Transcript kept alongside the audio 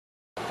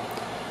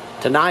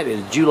Tonight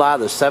is July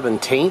the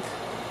 17th,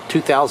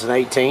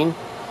 2018,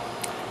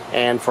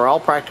 and for all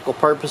practical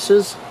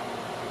purposes,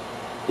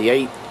 the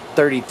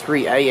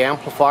 833A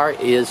amplifier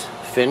is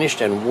finished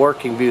and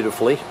working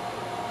beautifully.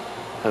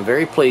 I'm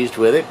very pleased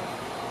with it.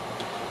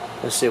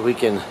 Let's see if we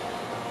can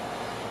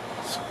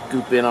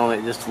scoop in on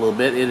it just a little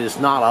bit. It is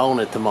not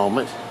on at the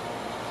moment,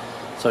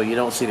 so you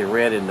don't see the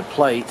red in the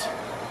plate,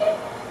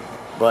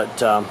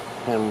 but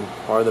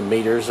or the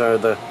meters or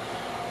the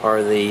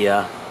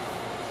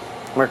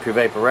mercury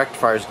vapor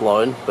rectifier is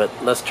glowing. But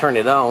let's turn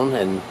it on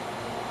and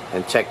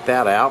check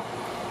that out.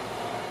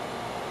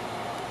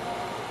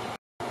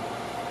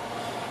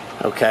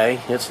 Okay,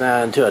 it's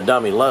now into a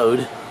dummy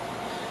load.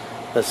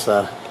 Let's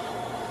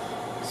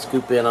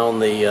scoop in on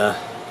the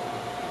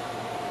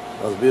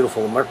those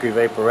beautiful mercury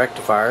vapor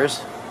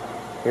rectifiers.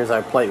 Here's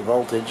our plate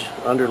voltage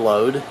under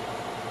load,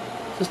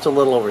 just a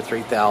little over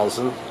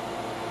 3,000,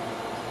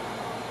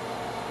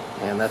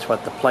 and that's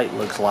what the plate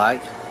looks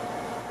like.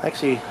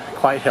 Actually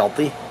quite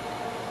healthy.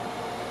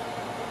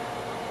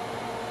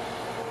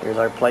 Here's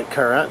our plate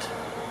current.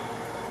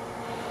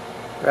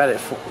 Right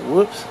at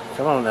whoops,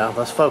 come on now,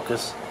 let's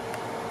focus.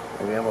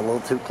 Maybe I'm a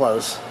little too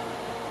close.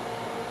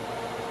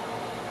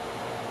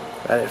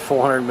 Right at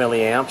 400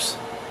 milliamps,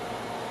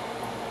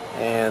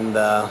 and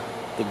the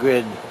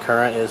grid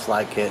current is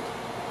like at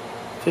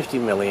 50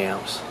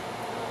 milliamps.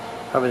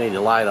 Probably need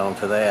a light on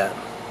for that.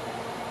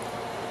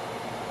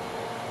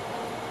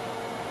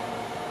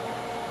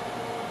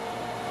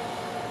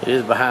 It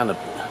is behind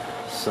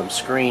some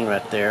screen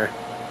right there.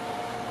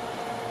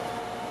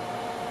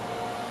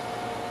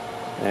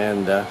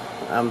 And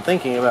I'm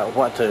thinking about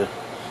what to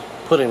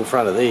put in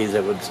front of these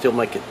that would still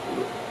make it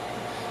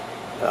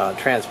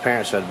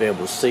transparent, so I'd be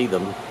able to see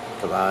them.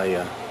 Because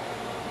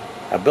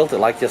I built it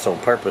like this on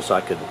purpose, so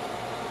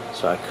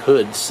I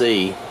could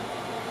see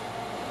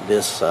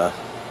this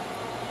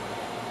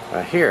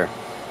right here.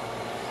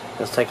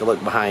 Let's take a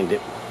look behind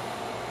it.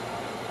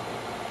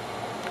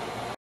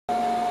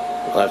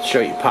 I'll have to show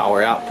you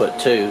power output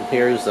too.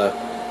 Here's the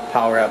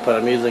power output.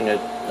 I'm using a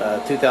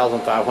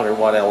 2,500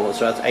 watt element,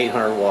 so that's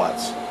 800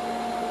 watts.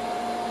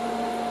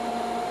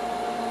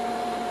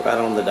 Right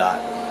on the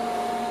dot.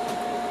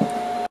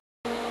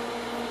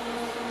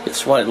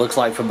 It's what it looks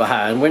like from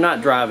behind. We're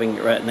not driving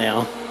it right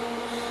now.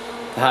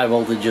 The high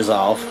voltage is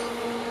off.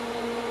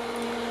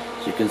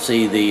 As you can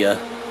see, the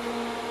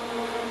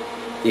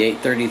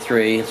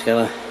 833, it's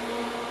got a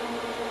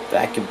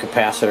vacuum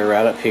capacitor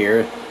right up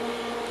here.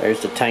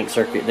 There's the tank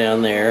circuit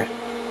down there.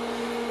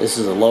 This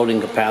is a loading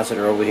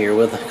capacitor over here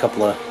with a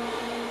couple of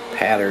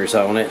padders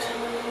on it.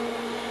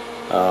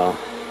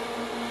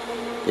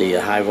 The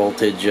high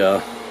voltage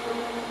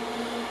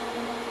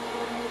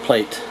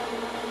plate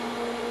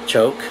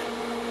choke.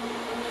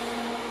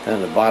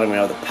 Down at the bottom we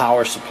have the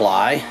power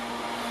supply. A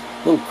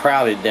little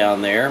crowded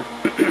down there.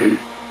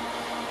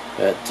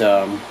 But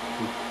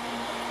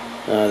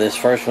this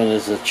first one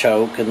is the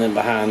choke, and then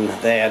behind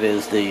that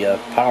is the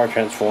power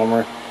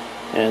transformer,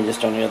 and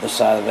just on the other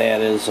side of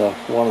that is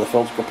one of the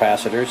filter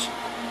capacitors.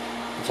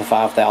 It's a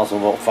 5,000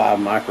 volt 5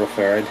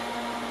 microfarad.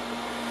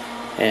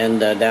 And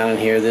down in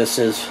here, this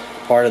is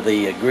part of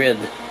the grid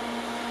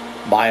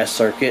bias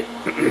circuit.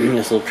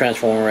 This little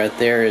transformer right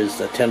there is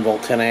a 10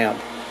 volt 10 amp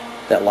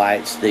that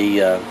lights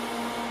the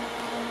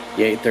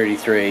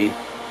 833.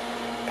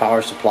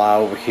 Power supply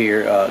over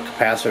here,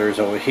 capacitors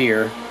over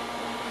here.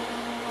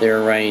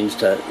 They're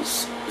arranged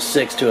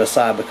 6 to a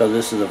side because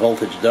this is a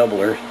voltage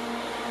doubler,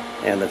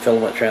 and the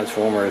filament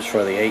transformers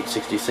for the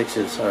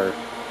 866s are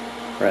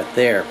right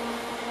there.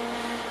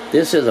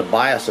 This is a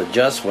bias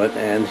adjustment,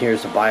 and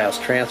here's the bias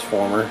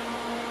transformer.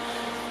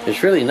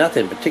 There's really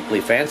nothing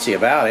particularly fancy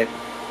about it.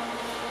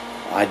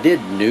 I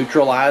did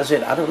neutralize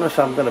it. I don't know if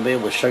I'm going to be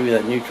able to show you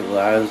that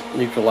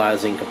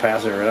neutralizing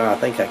capacitor or not. I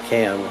think I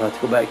can. We'll have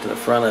to go back to the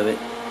front of it.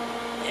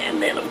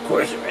 And then, of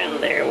course,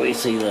 around there we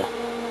see the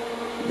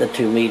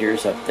 2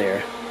 meters up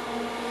there.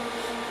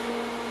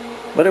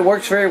 But it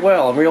works very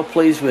well. I'm real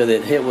pleased with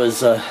it. It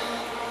was a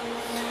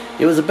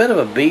bit of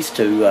a beast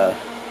to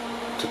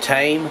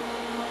tame.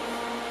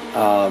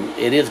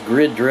 It is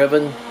grid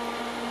driven.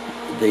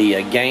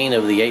 The gain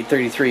of the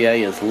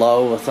 833A is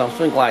low. It's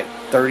something like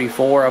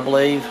 34, I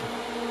believe.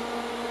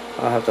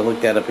 I'll have to look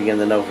that up again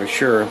to know for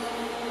sure.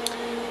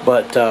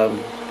 But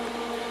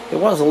it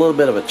was a little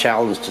bit of a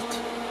challenge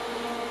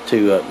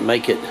to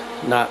make it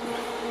not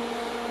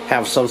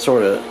have some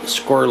sort of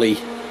squirrely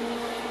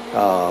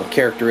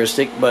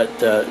characteristic, but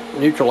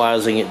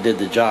neutralizing it did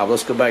the job.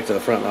 Let's go back to the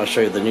front and I'll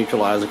show you the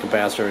neutralizing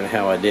capacitor and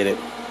how I did it.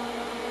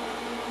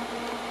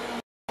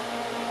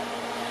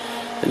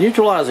 The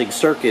neutralizing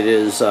circuit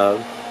is,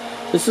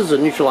 this is a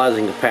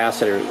neutralizing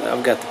capacitor.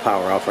 I've got the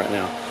power off right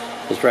now.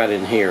 It's right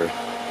in here.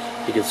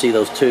 You can see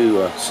those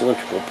 2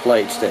 cylindrical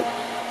plates that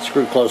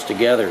screw close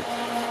together.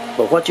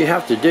 But what you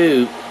have to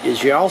do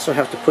is you also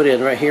have to put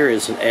in, right here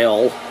is an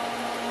L.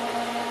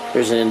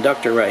 There's an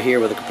inductor right here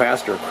with a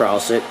capacitor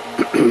across it,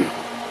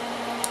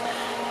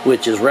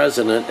 which is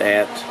resonant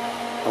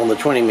on the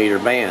 20 meter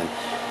band.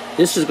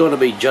 This is going to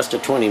be just a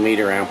 20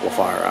 meter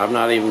amplifier. I'm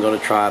not even going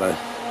to try to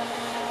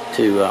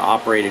to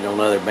operate it on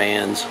other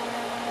bands.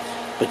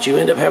 But you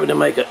end up having to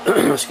make a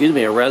excuse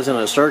me, a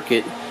resonant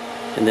circuit,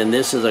 and then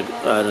this is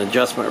an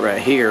adjustment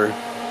right here.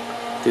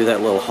 Through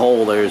that little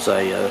hole there's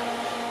a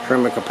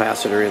trim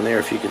capacitor in there,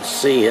 if you can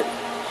see it.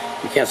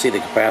 You can't see the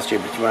capacitor,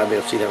 but you might be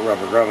able to see that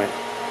rubber grommet.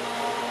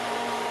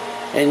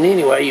 And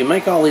anyway, you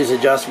make all these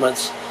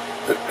adjustments.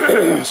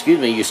 Excuse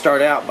me, you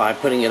start out by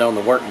putting it on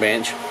the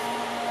workbench,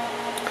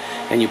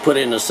 and you put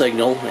in a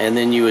signal, and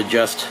then you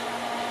adjust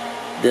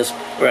this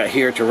right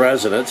here to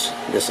resonance,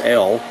 this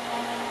L,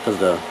 because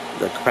the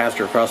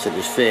capacitor across it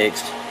is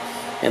fixed.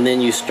 And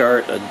then you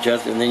start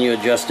adjusting, and then you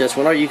adjust this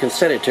one, or you can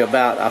set it to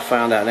about, I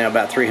found out now,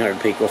 about 300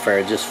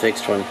 picofarads, just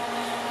fixed one.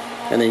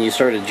 And then you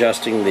start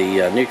adjusting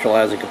the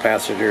neutralizing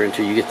capacitor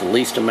until you get the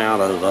least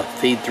amount of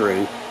feed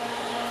through.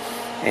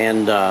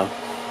 And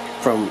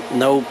from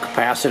no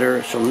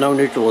capacitor, from no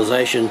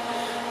neutralization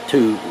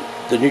to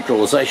the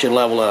neutralization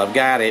level that I've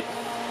got it,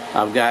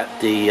 I've got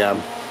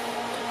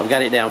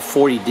it down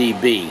 40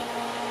 dB.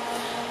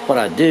 What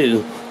I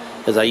do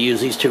is I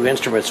use these two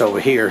instruments over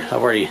here.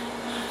 I've already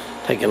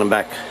taken them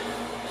back.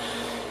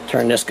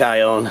 Turn this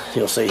guy on.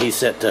 You'll see he's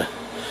set to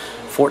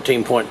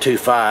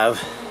 14.25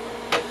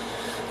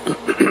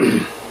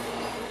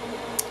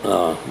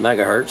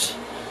 megahertz,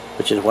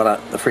 which is what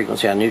the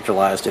frequency I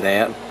neutralized it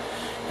at.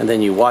 And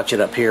then you watch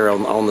it up here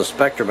on the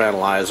spectrum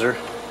analyzer,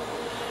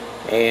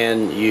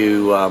 and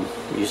you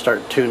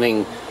start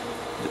tuning.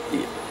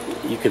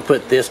 You can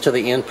put this to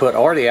the input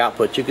or the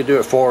output. You could do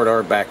it forward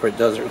or backward, it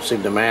doesn't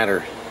seem to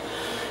matter.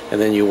 And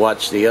then you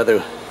watch the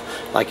other,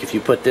 like if you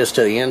put this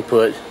to the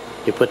input,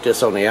 you put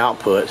this on the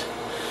output,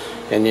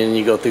 and then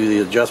you go through the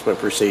adjustment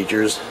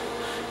procedures,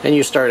 and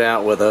you start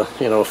out with a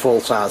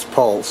full-size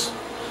pulse,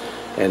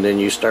 and then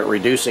you start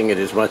reducing it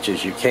as much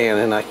as you can,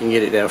 and I can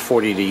get it down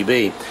 40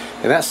 dB.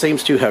 And that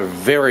seems to have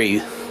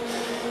very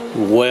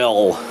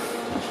well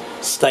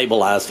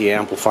stabilized the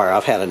amplifier.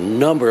 I've had a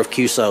number of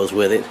QSOs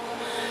with it,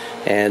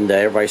 and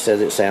everybody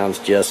says it sounds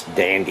just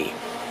dandy.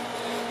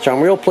 So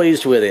I'm real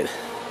pleased with it.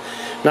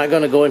 Not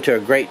going to go into a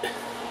great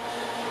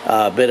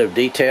bit of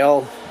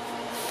detail.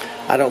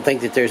 I don't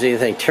think that there's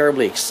anything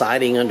terribly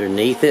exciting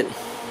underneath it.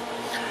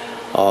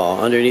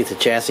 Underneath the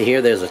chassis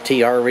here, there's a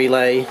TR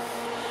relay.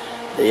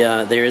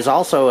 There is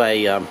also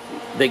a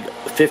big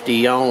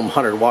 50 ohm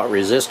 100 watt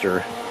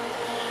resistor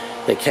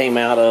that came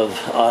out of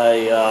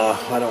I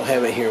don't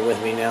have it here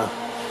with me now.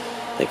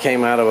 That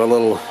came out of a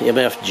little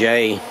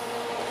MFJ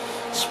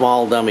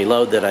small dummy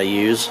load that I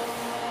use.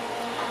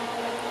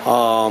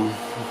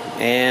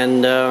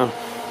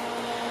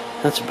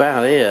 That's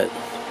about it.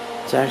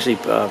 It's actually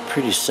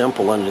pretty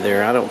simple under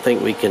there. I don't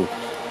think we can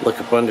look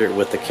up under it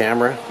with the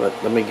camera, but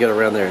let me get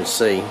around there and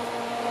see.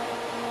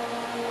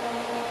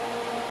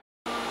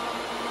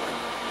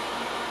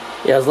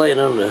 Yeah, I was laying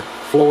on the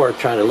floor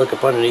trying to look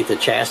up underneath the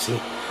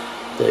chassis,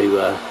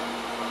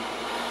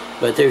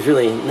 but there's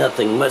really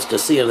nothing much to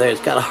see under there.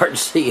 It's kind of hard to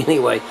see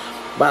anyway.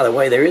 By the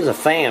way, there is a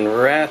fan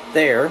right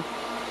there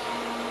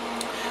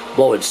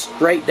blowing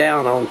straight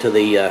down onto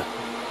the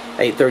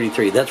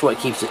 833. That's what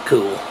keeps it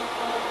cool.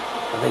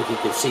 I think you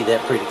can see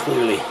that pretty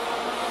clearly.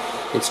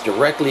 It's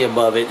directly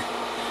above it,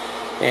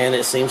 and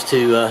it seems to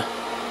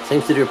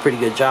do a pretty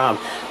good job.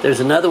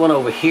 There's another one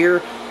over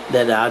here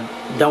that I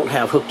don't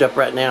have hooked up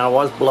right now. I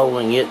was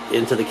blowing it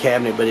into the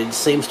cabinet, but it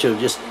seems to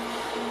have just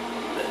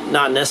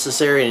not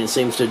necessary, and it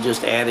seems to have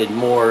just added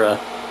more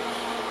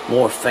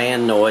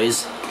fan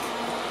noise.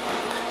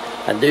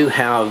 I do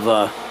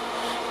have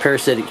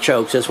parasitic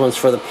chokes. This one's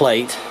for the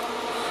plate,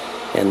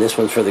 and this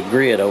one's for the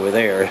grid over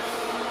there.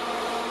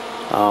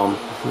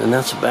 And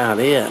that's about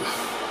it.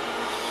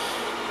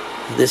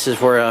 This is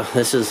where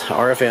this is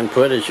RF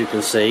input, as you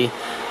can see.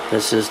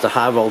 This is the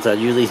high voltage.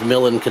 I use these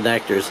Millen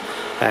connectors.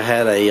 I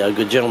had a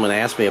good gentleman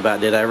ask me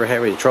about did I ever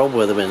have any trouble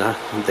with them, and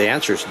the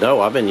answer is no.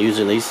 I've been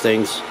using these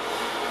things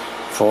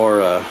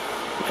for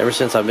ever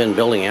since I've been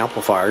building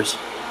amplifiers.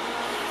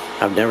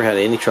 I've never had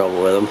any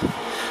trouble with them.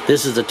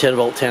 This is a 10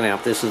 volt 10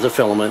 amp. This is a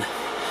filament.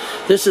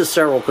 This is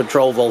several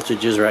control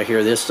voltages right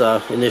here. This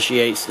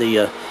initiates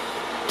the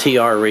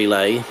TR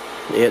relay.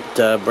 It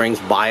brings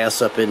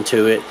bias up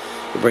into it.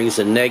 It brings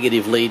a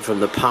negative lead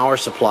from the power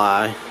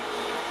supply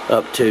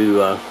up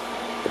to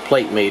the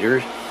plate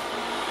meter.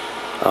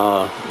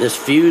 This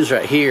fuse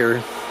right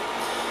here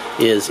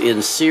is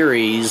in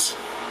series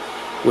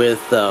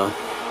with the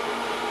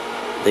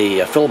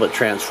filament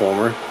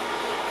transformer,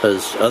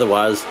 because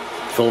otherwise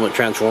the filament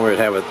transformer would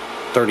have a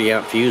 30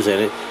 amp fuse in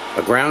it.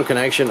 A ground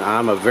connection,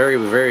 I'm a very,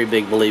 very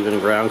big believer in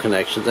ground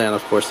connections, and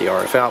of course the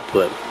RF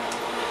output.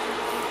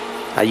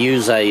 I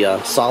use a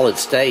solid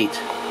state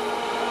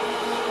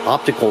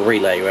optical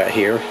relay right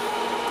here.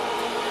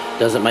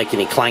 Doesn't make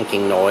any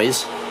clanking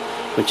noise,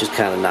 which is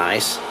kind of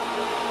nice.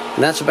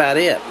 And that's about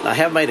it. I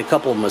have made a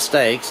couple of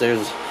mistakes.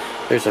 There's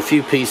a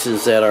few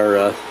pieces that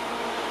are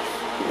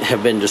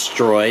have been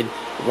destroyed.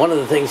 One of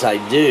the things I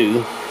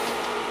do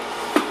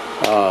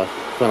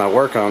when I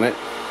work on it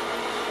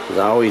is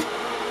I always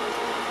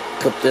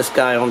clip this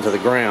guy onto the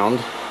ground,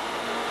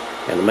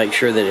 and to make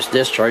sure that it's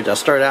discharged, I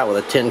start out with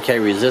a 10K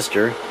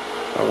resistor,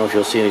 I don't know if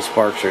you'll see any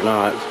sparks or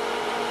not.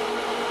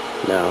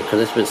 No,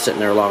 because it's been sitting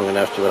there long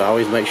enough to it. I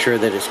always make sure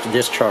that it's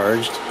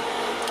discharged,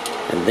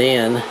 and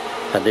then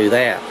I do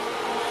that.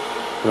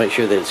 Make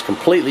sure that it's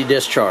completely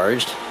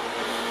discharged,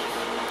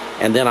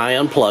 and then I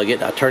unplug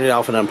it. I turn it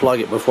off and unplug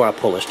it before I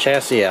pull this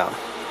chassis out.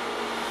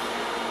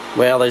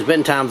 Well, there's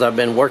been times I've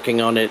been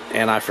working on it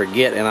and I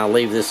forget and I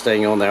leave this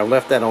thing on there. I've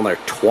left that on there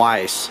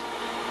twice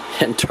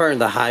and turned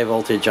the high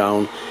voltage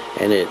on,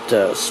 and it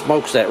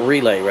smokes that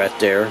relay right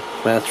there.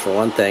 That's for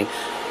one thing.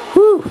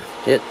 Whew!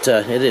 It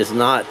is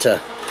not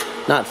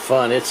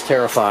fun. It's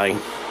terrifying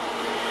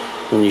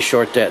when you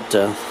short that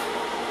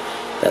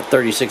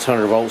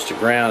 3600 volts to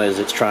ground as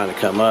it's trying to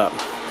come up.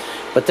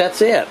 But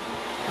that's it.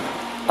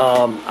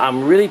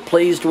 I'm really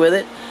pleased with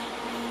it.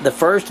 The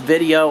first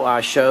video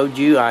I showed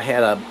you, I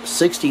had a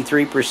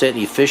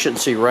 63%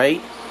 efficiency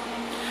rate,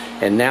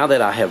 and now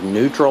that I have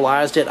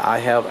neutralized it, I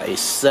have a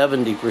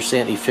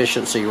 70%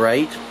 efficiency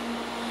rate.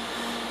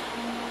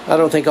 I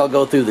don't think I'll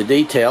go through the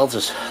details.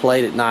 It's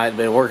late at night. I've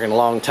been working a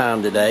long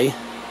time today.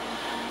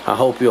 I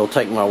hope you'll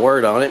take my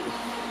word on it.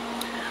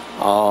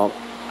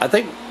 I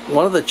think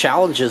one of the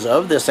challenges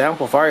of this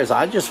amplifier is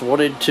I just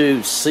wanted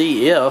to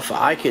see if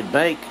I could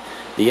make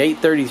the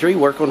 833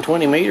 work on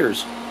 20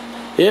 meters.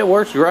 It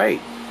works great.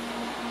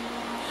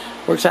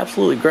 Works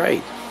absolutely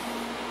great.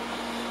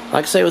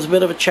 Like I say, it was a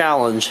bit of a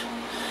challenge,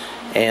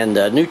 and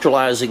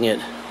neutralizing it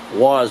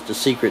was the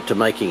secret to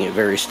making it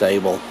very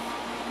stable.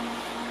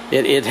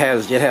 It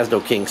has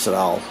no kinks at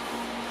all.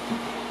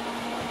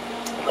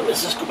 Let me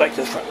just go back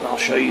to the front and I'll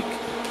show you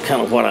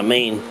kind of what I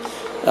mean.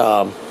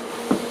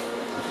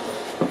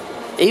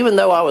 Even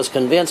though I was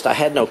convinced I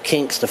had no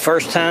kinks the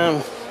first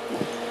time,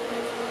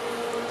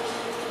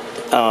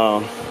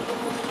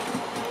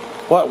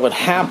 what would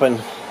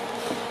happen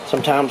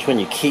sometimes when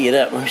you key it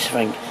up, let me see if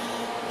I can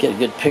get a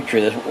good picture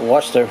of this.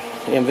 Watch the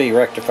MV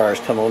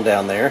rectifiers come on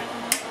down there.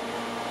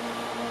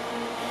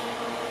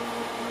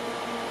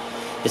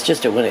 It's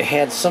just that when it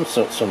had some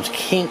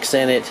kinks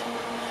in it,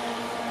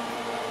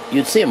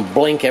 you'd see them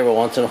blink every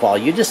once in a while.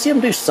 You'd just see them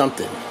do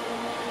something.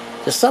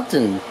 Just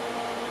something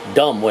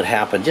dumb would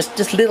happen.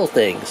 Just little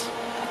things.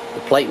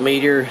 The plate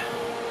meter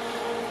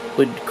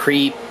would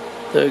creep.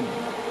 The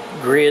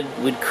grid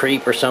would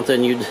creep or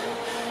something. You'd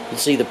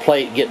see the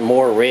plate get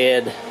more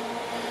red.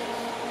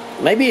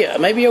 Maybe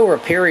over a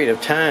period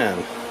of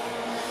time.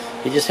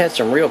 It just had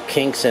some real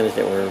kinks in it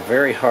that were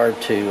very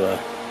hard to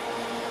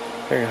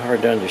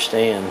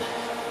understand.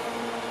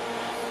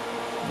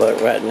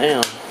 But right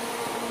now,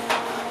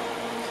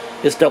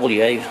 it's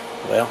WA.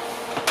 Well,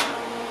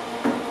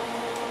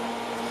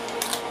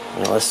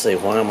 let's see.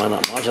 Why am I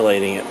not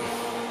modulating it?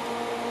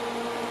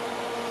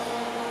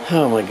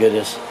 Oh my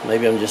goodness!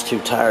 Maybe I'm just too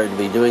tired to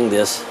be doing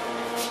this.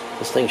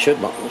 This thing should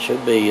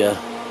be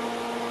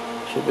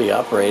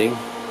operating.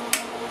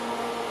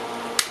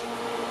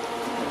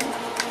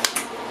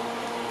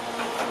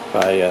 If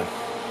I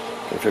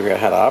can figure out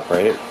how to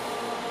operate it.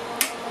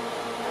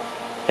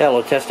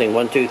 Hello, testing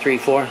 1 2 3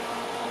 4.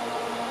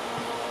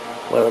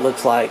 Well, it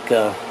looks like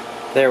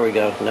there we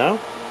go. No?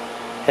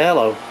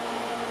 Hello.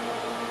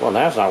 Well,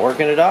 now it's not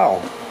working at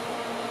all.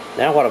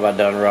 Now what have I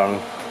done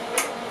wrong?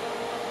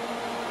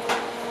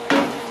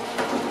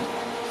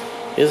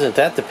 Isn't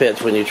that the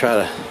pitch when you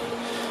try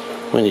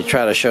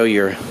to show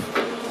your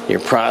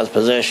prized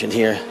possession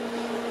here?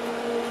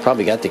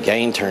 Probably got the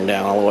gain turned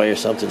down all the way or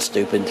something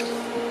stupid.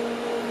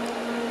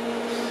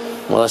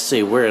 Well, let's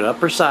see. We're in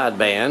upper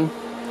sideband.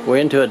 We're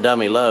into a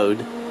dummy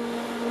load.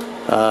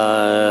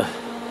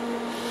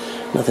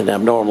 Nothing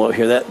abnormal up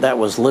here. That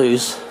was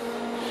loose.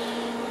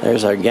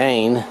 There's our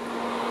gain.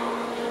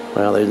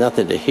 Well, there's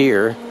nothing to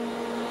hear.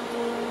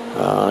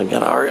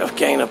 Got our RF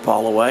gain up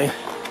all the way.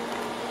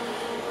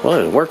 Well,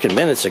 it was working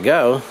minutes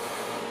ago.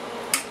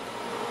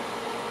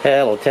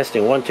 Hello,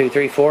 testing 1 2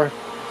 3 4.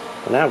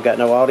 And now I've got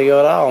no audio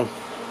at all.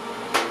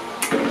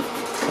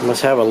 I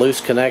must have a loose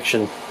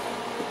connection.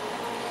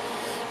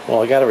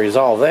 Well, I got to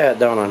resolve that,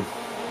 don't I?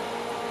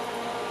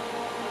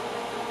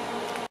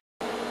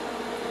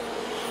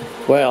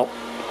 Well,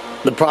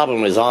 the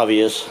problem is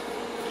obvious.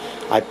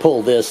 I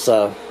pulled this.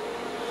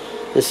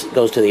 This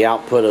goes to the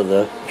output of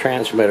the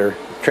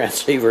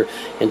transceiver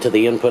into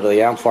the input of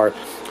the amplifier.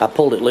 I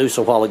pulled it loose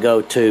a while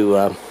ago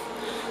to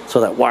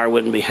so that wire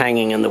wouldn't be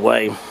hanging in the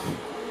way.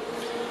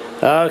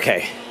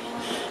 Okay,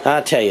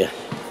 I tell you,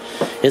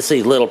 it's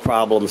these little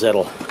problems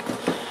that'll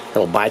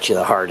bite you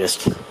the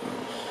hardest.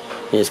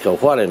 You just go,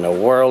 what in the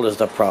world is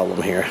the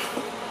problem here?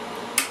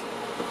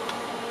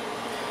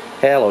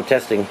 Hello,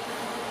 testing.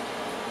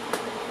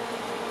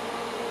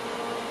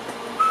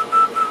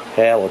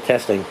 Hello,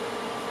 testing.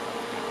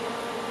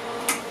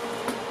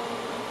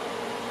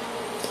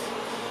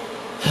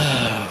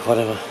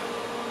 Whatever.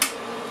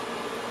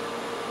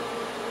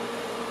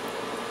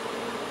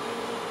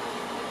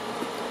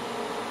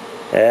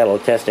 Hello,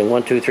 testing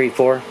 1 2 3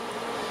 4.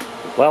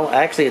 Well,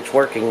 actually, it's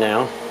working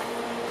now.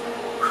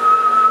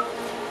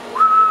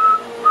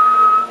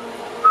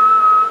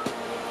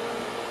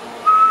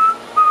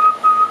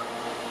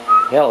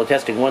 Hello,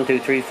 testing 1 2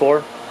 3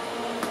 4.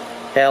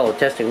 Hello,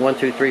 testing 1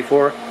 2 3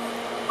 4.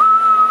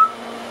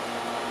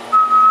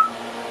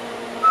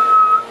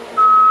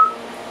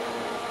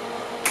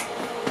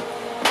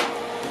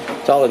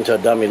 installed into a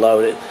dummy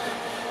load.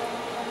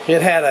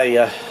 It had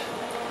a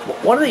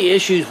one of the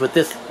issues with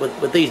this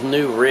with these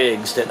new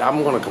rigs that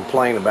I'm going to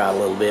complain about a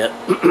little bit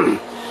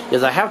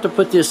is I have to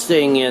put this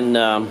thing in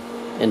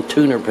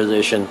tuner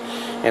position,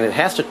 and it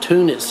has to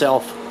tune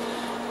itself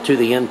to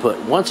the input.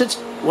 Once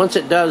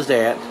it does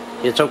that,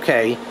 it's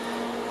okay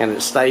and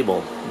it's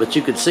stable. But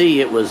you could see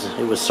it was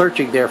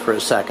searching there for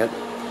a second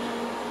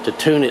to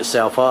tune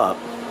itself up,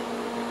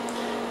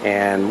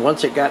 and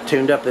once it got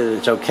tuned up,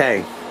 it's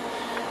okay.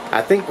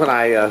 I think when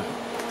I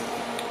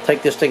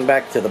take this thing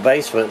back to the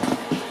basement,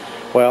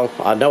 well,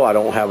 I know I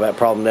don't have that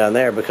problem down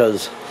there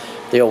because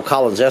the old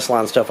Collins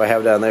S-Line stuff I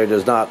have down there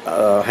does not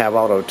have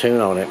auto tune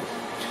on it.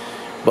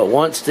 But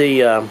once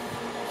the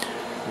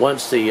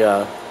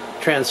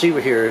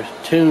transceiver here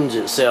tunes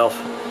itself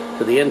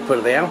to the input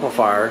of the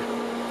amplifier,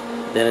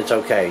 then it's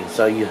okay.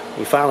 So you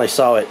finally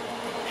saw it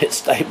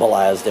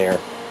stabilized there,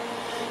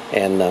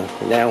 and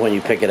now when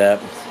you pick it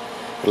up,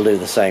 it'll do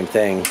the same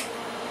thing.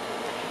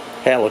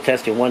 Hello,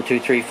 testing 1 2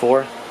 3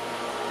 4.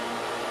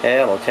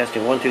 Hello,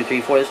 testing 1 2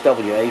 3 4. This is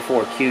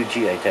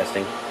WA4QGA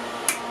testing.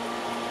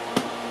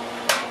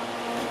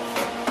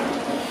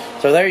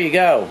 So there you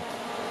go.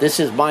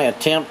 This is my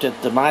attempt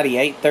at the mighty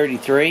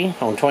 833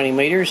 on 20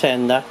 meters,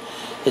 and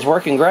it's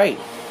working great.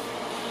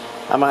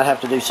 I might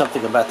have to do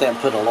something about that and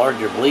put a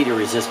larger bleeder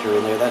resistor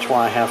in there. That's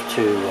why I have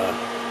to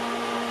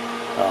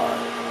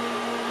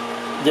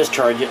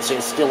discharge it, so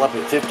it's still up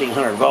at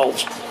 1500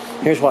 volts.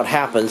 Here's what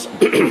happens.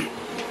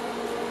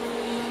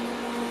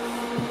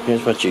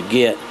 Here's what you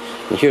get,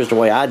 and here's the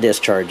way I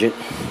discharge it.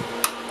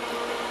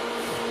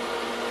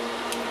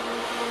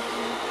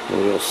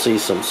 And you'll see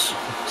some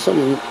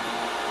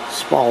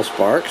small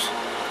sparks.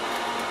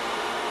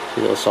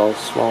 See those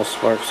small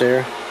sparks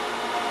there?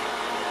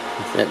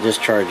 That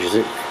discharges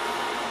it.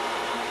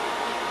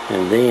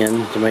 And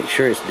then, to make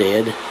sure it's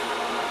dead,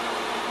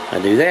 I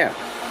do that.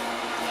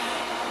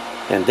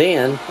 And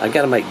then I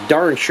got to make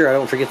darn sure I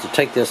don't forget to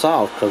take this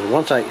off, because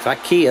if I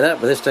key it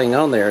up with this thing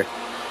on there,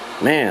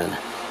 man,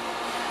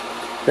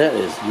 that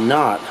is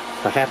not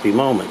a happy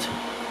moment.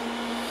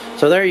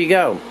 So there you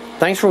go.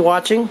 Thanks for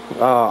watching.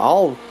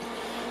 All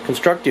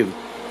constructive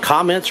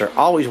comments are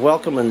always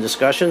welcome in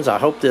discussions. I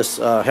hope this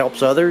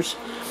helps others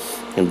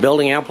in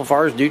building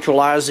amplifiers,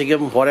 neutralizing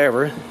them,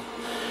 whatever.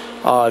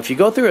 If you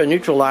go through a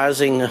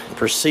neutralizing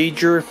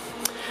procedure,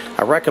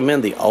 I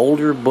recommend the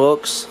older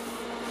books,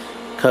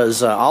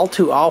 because all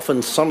too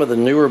often some of the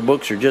newer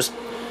books are just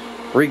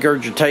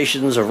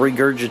regurgitations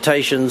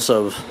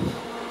of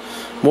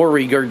more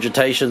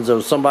regurgitations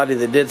of somebody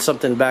that did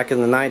something back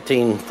in the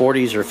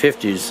 1940s or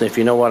 50s, if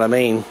you know what I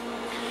mean.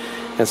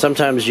 And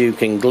sometimes you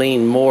can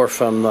glean more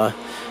from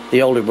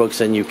the older books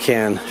than you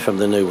can from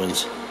the new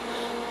ones.